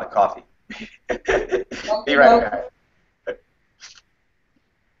drinking a lot of coffee. Be right back.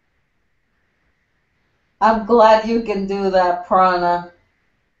 I'm glad you can do that, Prana.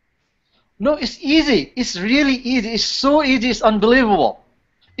 No, it's easy. It's really easy. It's so easy. It's unbelievable.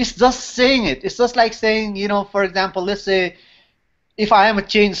 It's just saying it. It's just like saying, you know, for example, let's say if I am a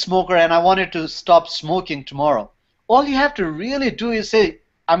chain smoker and I wanted to stop smoking tomorrow, all you have to really do is say,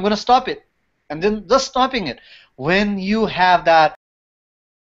 I'm going to stop it. And then just stopping it. When you have that,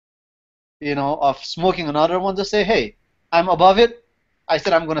 you know, of smoking another one, just say, hey, I'm above it. I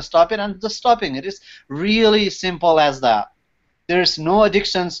said I'm going to stop it, and just stopping it. It's really simple as that. There's no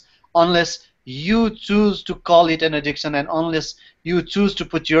addictions unless you choose to call it an addiction, and unless you choose to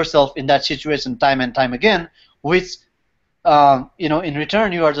put yourself in that situation time and time again, which, you know, in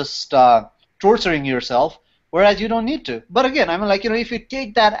return you are just torturing yourself, whereas you don't need to. But again, I mean, like, you know, if you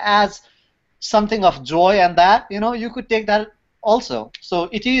take that as something of joy and that, you know, you could take that also. So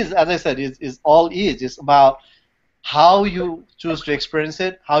it is, as I said, is all is. It's about how you choose to experience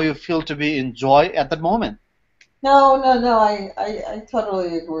it, how you feel to be in joy at that moment. No, I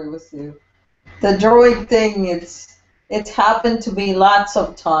totally agree with you. The droid thing, it's happened to me lots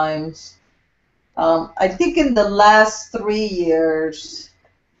of times. I think in the last 3 years,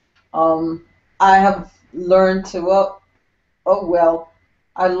 I have learned to, oh well,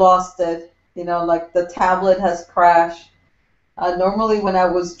 I lost it. You know, like the tablet has crashed. Normally when I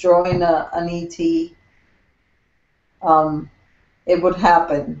was drawing an ET, it would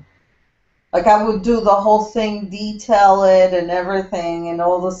happen. Like I would do the whole thing, detail it and everything, and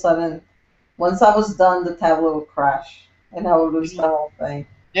all of a sudden, once I was done, the tablet would crash, and I would lose the whole thing.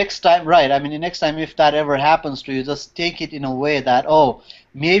 Next time, right, I mean, next time if that ever happens to you, just take it in a way that, oh,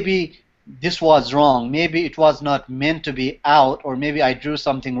 maybe this was wrong, maybe it was not meant to be out, or maybe I drew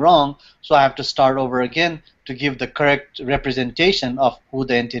something wrong, so I have to start over again to give the correct representation of who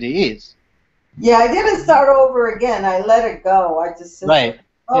the entity is. Yeah, I didn't start over again. I let it go. I just right.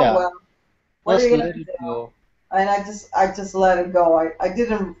 Oh yeah. well. What just are you let gonna it do? go. And I just let it go. I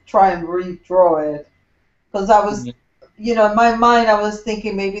didn't try and redraw it because I was, you know, in my mind I was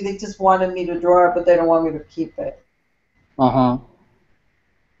thinking maybe they just wanted me to draw it, but they don't want me to keep it.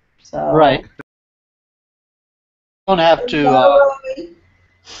 So. Right. Don't have to.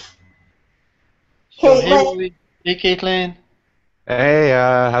 Caitlin. Hey, Caitlin. Hey,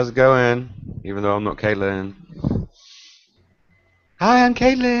 how's it going? Even though I'm not Caitlin. Hi, I'm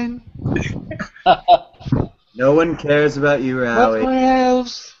Caitlin. No one cares about you, Rowie. Where's my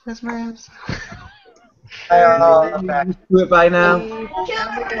elves? Where's my elves? You do it by now.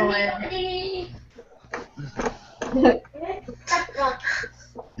 How's it going?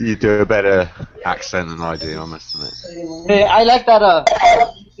 You do a better accent than I do, I must admit. Hey, I like that.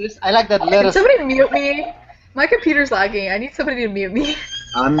 I like that letter. Can somebody mute me? My computer's lagging. I need somebody to mute me.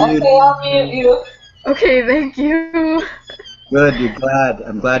 I'm muted. Okay, I'll mute you. Okay, thank you. Good, you're glad.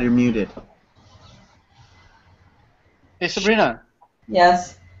 I'm glad you're muted. Hey, Sabrina.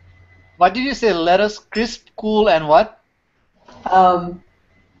 Yes. What did you say? Let us crisp, cool, and what?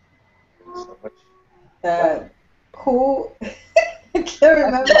 Cool. I can't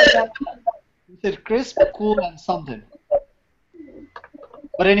remember that. You said crisp, cool, and something.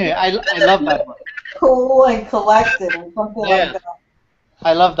 But anyway, I love that one. Cool and collected and something like that.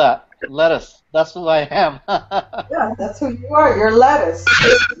 I love that. Lettuce. That's who I am. Yeah, that's who you are. You're lettuce.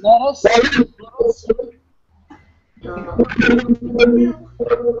 Lettuce.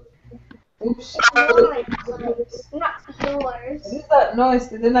 Oops. Not yours. What is that noise?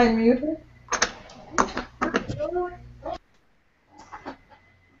 Didn't I mute her?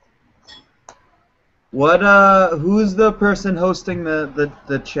 What? Who's the person hosting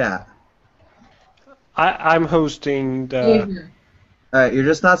the chat? I'm hosting the. Avery. All right, you're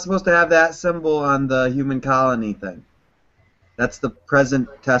just not supposed to have that symbol on the human colony thing. That's the present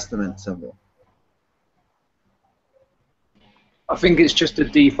testament symbol. I think it's just a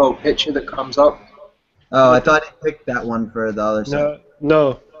default picture that comes up. Oh, I thought you picked that one for the other side.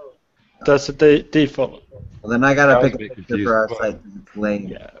 No, that's the default. Well, then I gotta I was pick a a bit picture for our confused. site 'cause it's lame.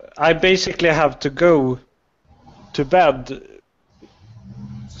 Yeah, I basically have to go to bed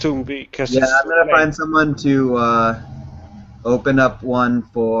soon because Yeah, it's I'm gonna late. find someone to open up one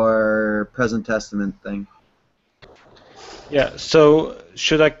for present testament thing. Yeah, so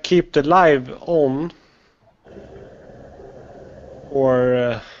should I keep the live on?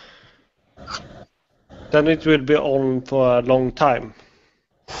 Or then it will be on for a long time.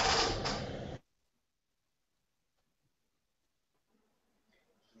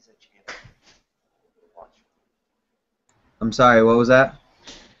 I'm sorry, what was that?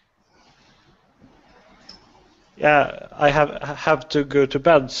 Yeah, I have to go to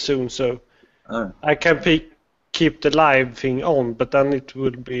bed soon, so Oh. I can keep the live thing on, but then it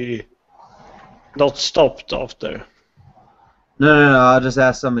will be not stopped after. No, I'll just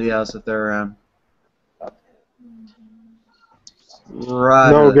ask somebody else if they're around.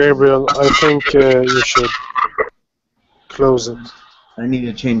 Right. No, Gabriel, I think you should close it. I need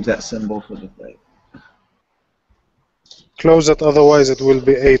to change that symbol for the thing. Close it, otherwise it will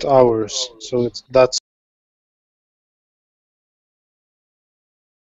be 8 hours. So that's